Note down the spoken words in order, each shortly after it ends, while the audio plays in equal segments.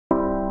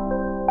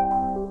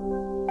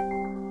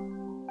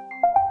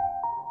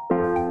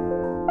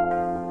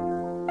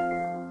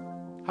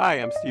Hi,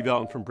 I'm Steve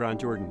Elton from Brown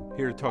Jordan,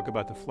 here to talk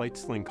about the Flight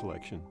Sling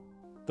collection.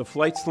 The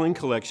Flight Sling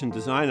collection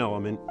design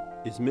element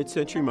is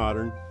mid-century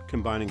modern,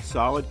 combining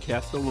solid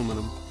cast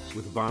aluminum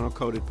with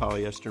vinyl-coated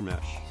polyester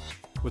mesh.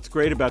 What's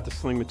great about the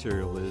sling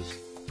material is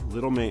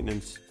little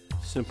maintenance,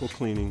 simple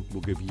cleaning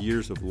will give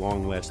years of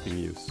long-lasting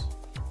use.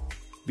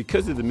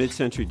 Because of the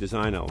mid-century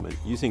design element,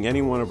 using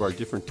any one of our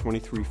different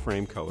 23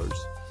 frame colors,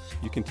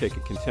 you can take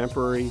a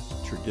contemporary,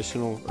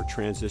 traditional, or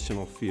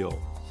transitional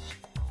feel.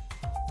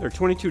 There are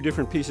 22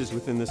 different pieces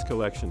within this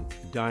collection: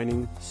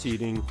 dining,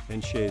 seating,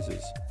 and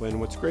chaises, and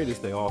what's great is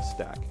they all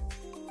stack.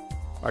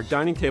 Our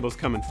dining tables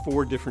come in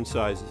 4 different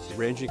sizes,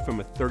 ranging from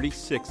a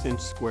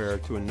 36-inch square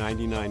to a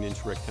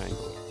 99-inch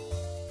rectangle.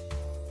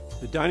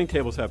 The dining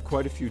tables have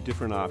quite a few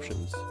different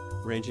options,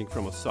 ranging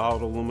from a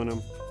solid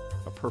aluminum,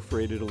 a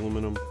perforated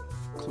aluminum,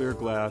 clear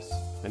glass,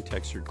 and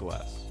textured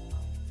glass.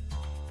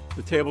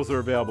 The tables are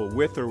available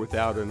with or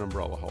without an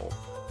umbrella hole.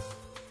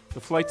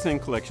 The Flight Sling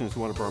collection is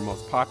one of our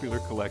most popular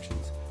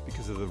collections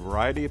because of the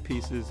variety of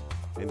pieces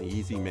and the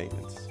easy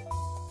maintenance.